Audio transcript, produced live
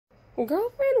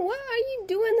Girlfriend, why are you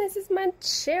doing this? It's my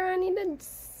chair. I need to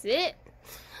sit.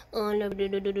 Oh no,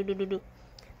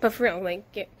 but for real,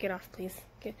 like, get off, please.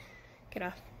 Get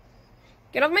off.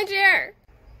 Get off my chair!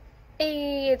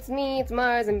 Hey, it's me, it's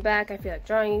Mars. I'm back. I feel like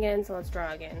drawing again, so let's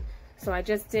draw again. So I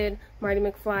just did Marty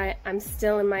McFly. I'm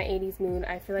still in my 80s mood.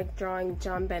 I feel like drawing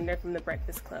John Bender from The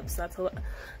Breakfast Club, so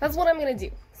that's what I'm gonna do.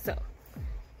 So,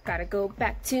 gotta go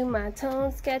back to my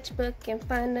tone sketchbook and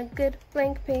find a good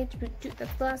blank page.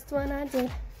 That's the last one I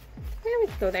did. Yeah, we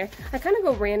can go there. I kind of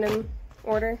go random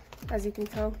order, as you can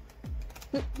tell.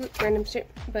 Random shit,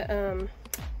 but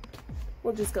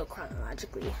we'll just go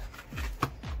chronologically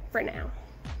for now.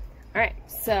 Alright,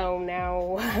 so now,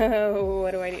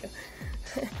 what do I do?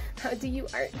 How do you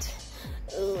art?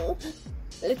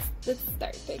 Let's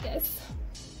start, I guess.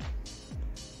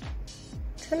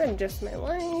 Trying to adjust my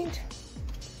light.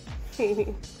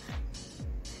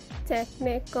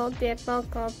 Technical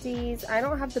difficulties. I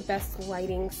don't have the best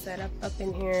lighting setup up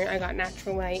in here. I got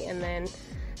natural light, and then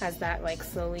as that like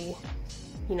slowly,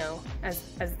 you know, as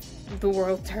the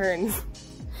world turns,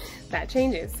 that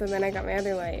changes. So then I got my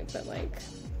other light, but like,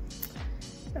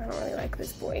 I don't really like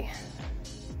this boy.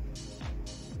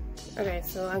 Okay,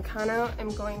 so I am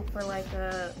going for like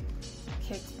a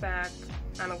kicked back,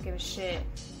 I don't give a shit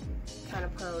kind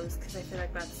of pose, because I feel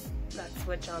like that's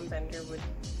what John Bender would,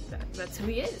 that's who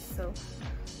he is. So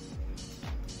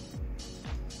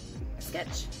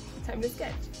sketch, time to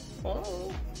sketch.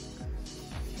 Oh,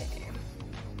 okay.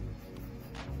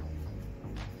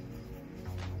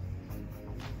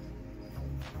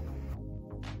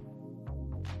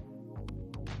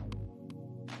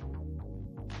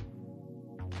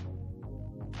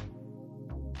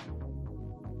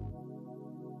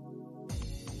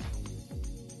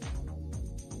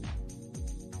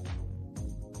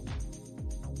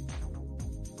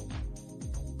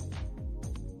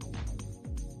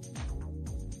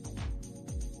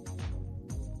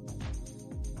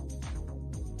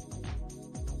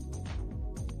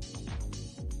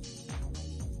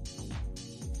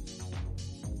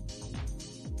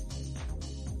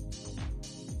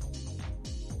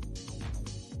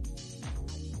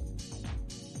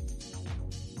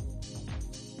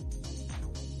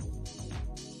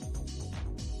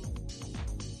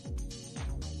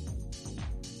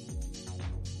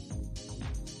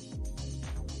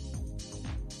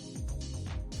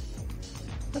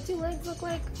 What do legs look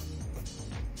like?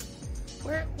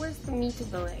 Where's the meat of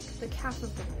the leg? The calf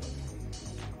of the leg.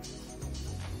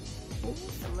 Ooh,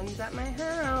 someone's at my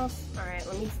house. Alright,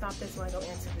 let me stop this while I go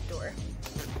answer the door.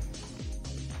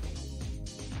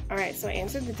 Alright, so I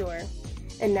answered the door,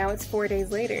 and now it's 4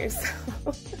 days later, so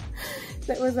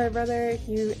that was my brother.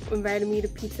 He invited me to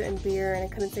pizza and beer, and I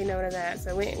couldn't say no to that,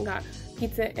 so I went and got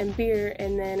pizza and beer,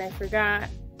 and then I forgot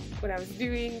what I was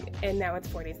doing, and now it's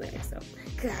 4 days later, so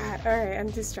God, alright, I'm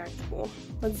distractible.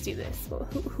 Let's do this. Well,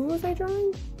 who was I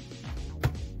drawing?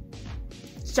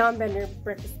 John Bender,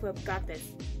 Breakfast Club, got this.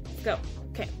 Let's go.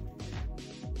 Okay.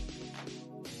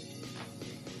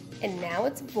 And now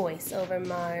it's voiceover,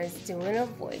 Mars, doing a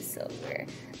voiceover.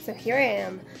 So here I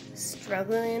am,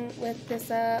 struggling with this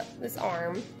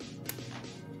arm.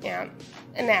 Yeah,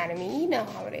 anatomy, you know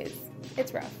how it is.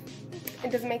 It's rough. It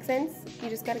doesn't make sense. You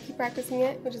just gotta keep practicing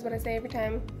it, which is what I say every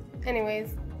time. Anyways,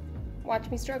 watch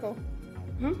me struggle.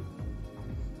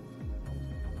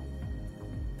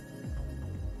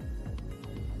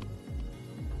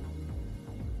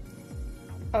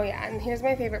 Oh yeah, and here's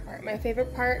my favorite part. My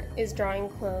favorite part is drawing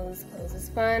clothes. Clothes is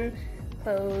fun.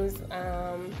 Clothes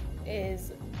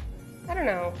is, I don't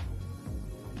know.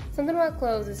 Something about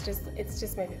clothes is it's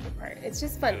just my favorite part. It's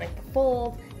just fun, like the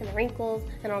folds and the wrinkles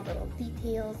and all the little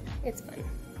details. It's fun.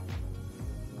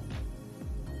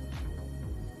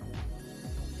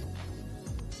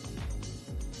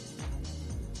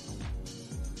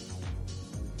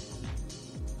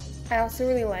 I also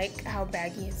really like how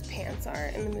baggy his pants are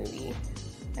in the movie.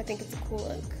 I think it's a cool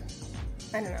look.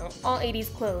 I don't know. All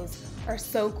 80s clothes are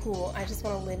so cool. I just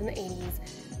want to live in the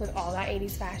 80s with all that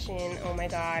 80s fashion. Oh my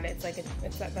god, that's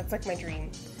like my dream.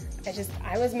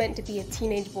 I was meant to be a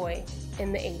teenage boy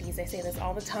in the 80s. I say this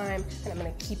all the time, and I'm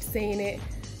gonna keep saying it.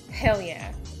 Hell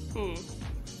yeah.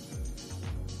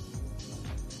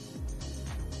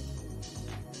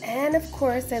 And of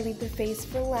course, I leave the face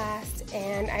for last,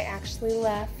 and I actually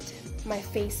left my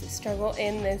face struggle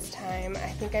in this time. I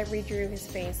think I redrew his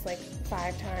face like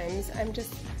 5 times. I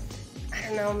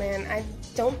don't know, man. I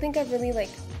don't think I've really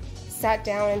like sat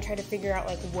down and tried to figure out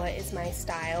like what is my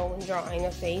style when drawing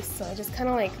a face. So I just kind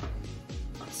of like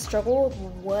struggle with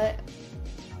what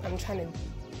I'm trying to,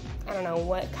 I don't know,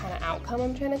 what kind of outcome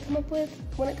I'm trying to come up with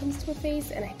when it comes to a face.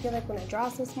 And I feel like when I draw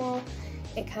so small,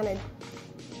 it kind of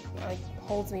like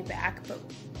holds me back, but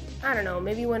I don't know,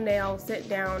 maybe one day I'll sit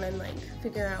down and like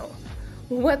figure out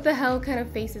what the hell kind of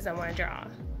faces I want to draw.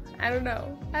 I don't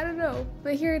know,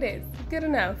 but here it is. Good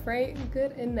enough, right?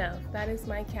 Good enough. That is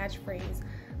my catchphrase,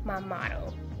 my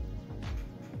motto.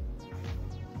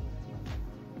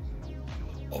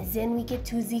 And then we get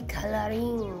to the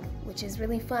coloring, which is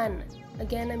really fun.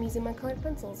 Again, I'm using my colored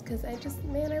pencils because I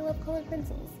love colored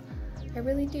pencils. I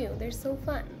really do. They're so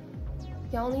fun.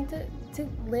 Y'all need to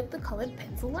live the colored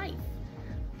pencil life.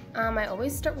 I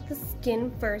always start with the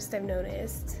skin first, I've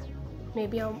noticed.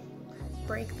 Maybe I'll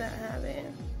break that habit.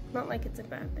 Not like it's a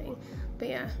bad thing, but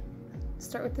yeah.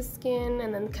 Start with the skin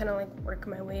and then kind of like work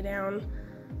my way down.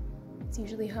 It's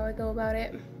usually how I go about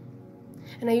it.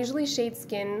 And I usually shade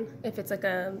skin if it's like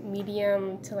a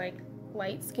medium to like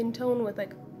light skin tone with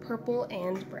like purple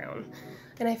and brown.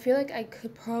 And I feel like I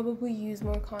could probably use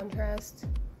more contrast,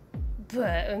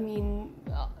 but I mean,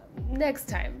 next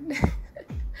time.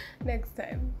 Next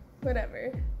time,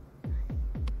 whatever.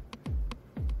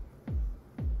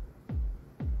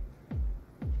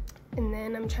 And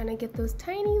then I'm trying to get those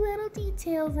tiny little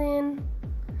details in,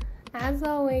 as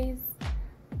always.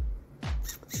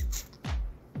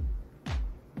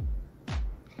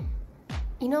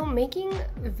 You know, making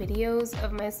videos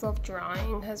of myself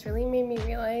drawing has really made me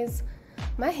realize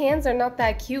my hands are not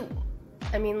that cute.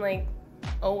 I mean, like,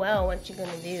 oh well, what you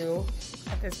gonna do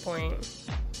at this point?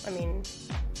 I mean,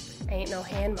 I ain't no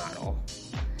hand model.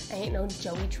 I ain't no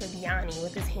Joey Tribbiani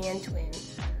with his hand twin.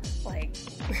 Like,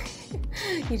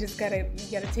 you gotta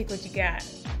take what you got.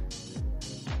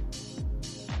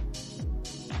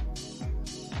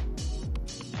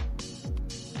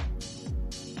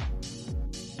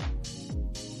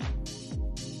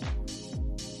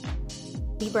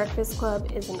 The Breakfast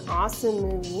Club is an awesome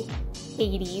movie,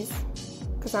 80s,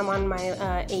 because I'm on my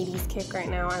 80s kick right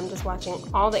now. I'm just watching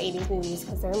all the 80s movies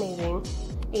because they're amazing.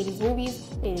 80s movies,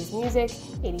 80s music,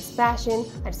 80s fashion.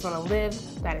 I just want to live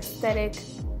that aesthetic.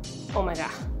 Oh my god.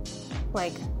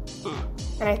 Like,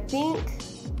 and I think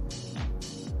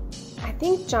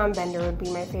John Bender would be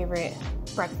my favorite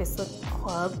Breakfast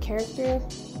Club character,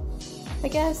 I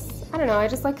guess. I don't know, I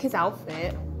just like his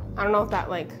outfit. I don't know if that's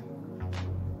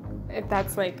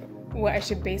like what I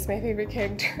should base my favorite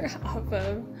character off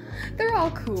of. They're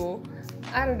all cool.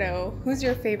 I don't know. Who's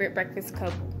your favorite Breakfast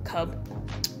Club?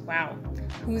 Wow.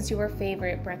 Who's your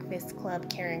favorite Breakfast Club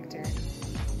character?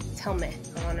 Tell me.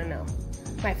 I want to know.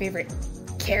 My favorite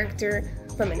character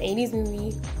from an 80s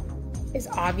movie is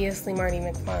obviously Marty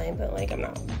McFly, but like I'm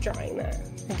not drawing that.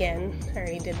 Again, I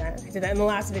already did that. I did that in the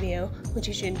last video, which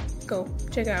you should go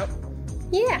check out.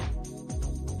 Yeah.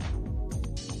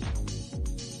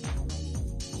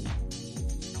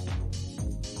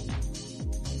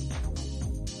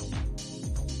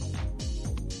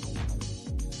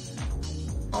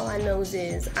 All I know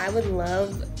is I would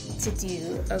love to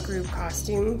do a group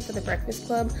costume for the Breakfast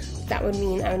Club. That would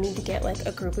mean I would need to get like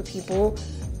a group of people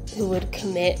who would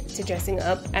commit to dressing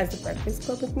up as the Breakfast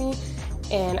Club with me,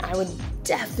 and I would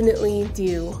definitely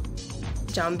do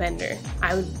John Bender.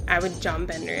 I would John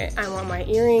Bender it. I want my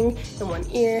earring in one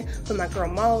ear with my girl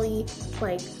Molly,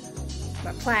 like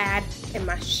my plaid and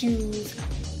my shoes,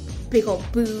 big old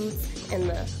boots, and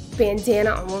the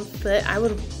bandana on one foot. I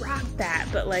would rock that,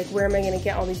 but like where am I gonna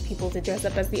get all these people to dress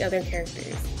up as the other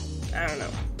characters? I don't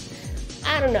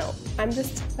know. I'm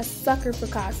just a sucker for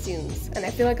costumes, and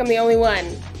I feel like I'm the only one.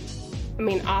 I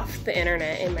mean, off the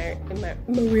internet, in my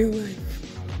real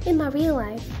life. In my real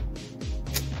life.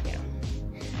 Yeah.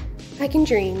 I can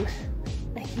dream.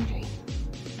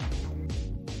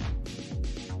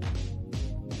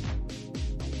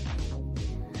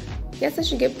 Guess I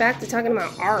should get back to talking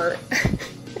about art.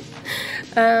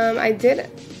 I did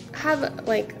have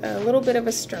like a little bit of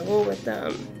a struggle with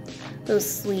those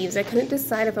sleeves. I couldn't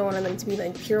decide if I wanted them to be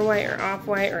like pure white or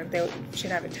off-white, or if they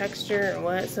should have a texture or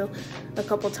what. So a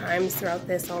couple times throughout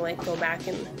this I'll like go back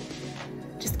and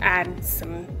just add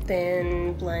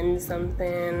something, blend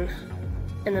something.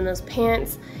 And then those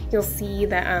pants, you'll see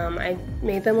that I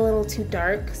made them a little too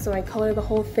dark, so I color the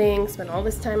whole thing, spend all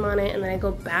this time on it, and then I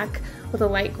go back with a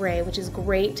light gray, which is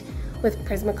great with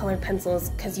Prismacolor pencils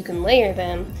because you can layer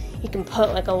them. You can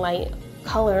put like a light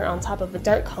color on top of a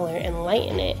dark color and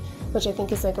lighten it, which I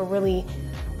think is like a really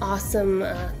awesome,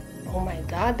 oh my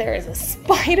god, there is a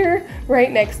spider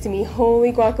right next to me.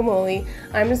 Holy guacamole.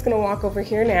 I'm just gonna walk over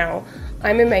here now.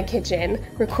 I'm in my kitchen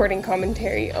recording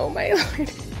commentary. Oh my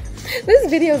lord. This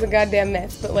video is a goddamn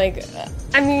mess, but like,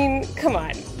 I mean, come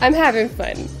on. I'm having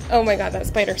fun. Oh my god, that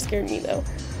spider scared me though.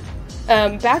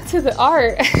 Back to the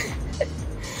art.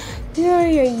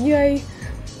 Yay.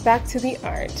 Back to the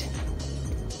art.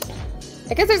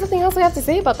 I guess there's nothing else I have to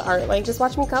say about the art. Like, just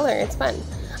watch me color. It's fun.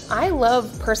 I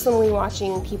love personally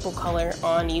watching people color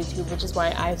on YouTube, which is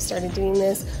why I've started doing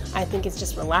this. I think it's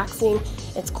just relaxing.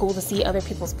 It's cool to see other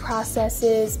people's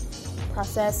processes.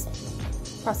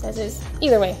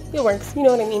 Either way, it works. You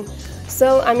know what I mean?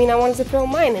 So, I mean, I wanted to throw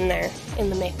mine in there, in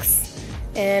the mix.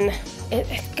 And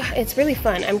it's really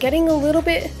fun. I'm getting a little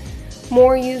bit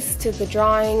more used to the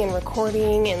drawing and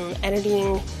recording and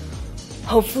editing.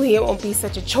 Hopefully it won't be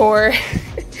such a chore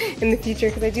in the future,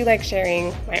 because I do like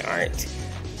sharing my art.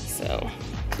 So,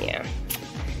 yeah.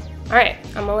 Alright,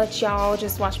 I'm gonna let y'all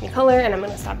just watch me color, and I'm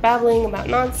gonna stop babbling about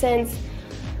nonsense.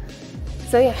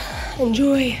 So yeah,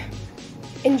 enjoy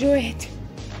it.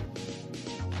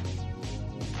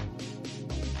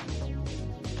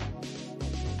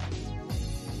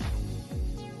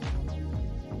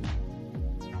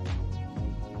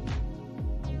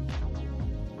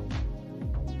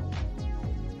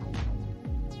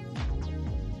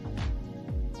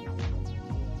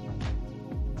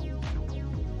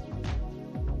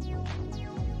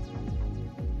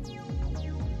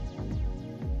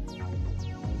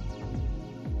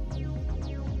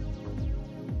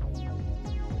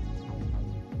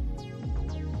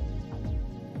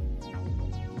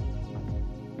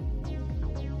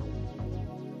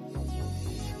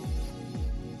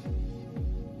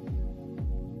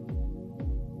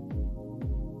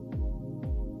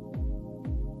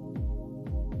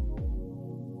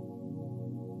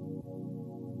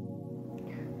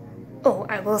 Oh,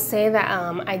 I will say that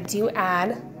I do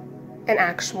add an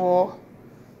actual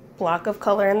block of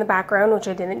color in the background, which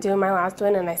I didn't do in my last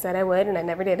one, and I said I would, and I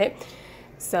never did it.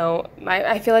 So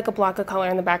I feel like a block of color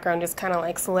in the background just kind of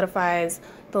like solidifies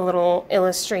the little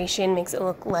illustration, makes it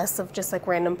look less of just like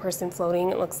random person floating.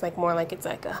 It looks like more like it's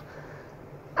like a,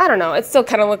 I don't know, it still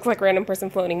kind of looks like random person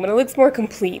floating, but it looks more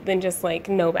complete than just like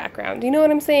no background. You know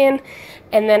what I'm saying?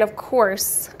 And then of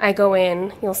course I go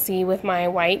in, you'll see with my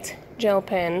white gel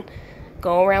pen,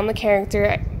 go around the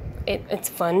character. It's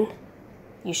fun.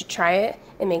 You should try it.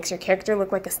 It makes your character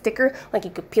look like a sticker, like you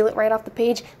could peel it right off the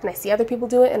page. And I see other people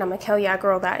do it, and I'm like, hell yeah,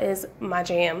 girl, that is my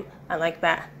jam. I like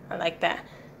that. I like that.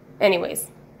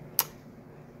 Anyways.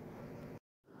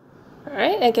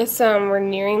 Alright, I guess we're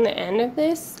nearing the end of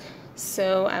this.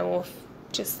 So I will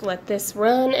just let this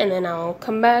run, and then I'll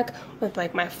come back with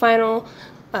like my final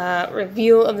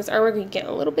reveal of this artwork. We get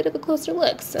a little bit of a closer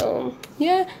look. So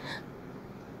yeah.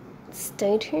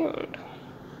 Stay tuned.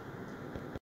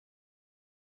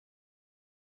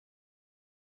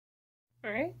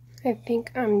 Alright, I think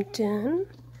I'm done.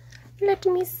 Let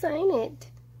me sign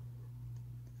it.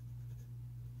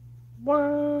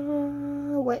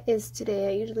 Wow, what is today?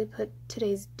 I usually put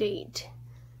today's date.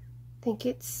 I think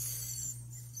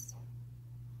it's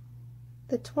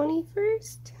the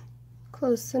 21st.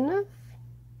 Close enough.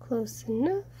 Close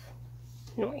enough.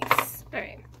 Nice.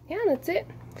 Alright, yeah, that's it.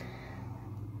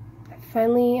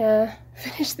 Finally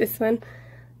finished this one.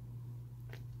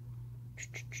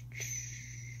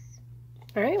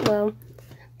 Alright, well,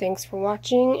 thanks for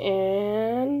watching,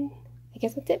 and I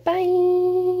guess that's it.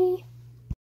 Bye!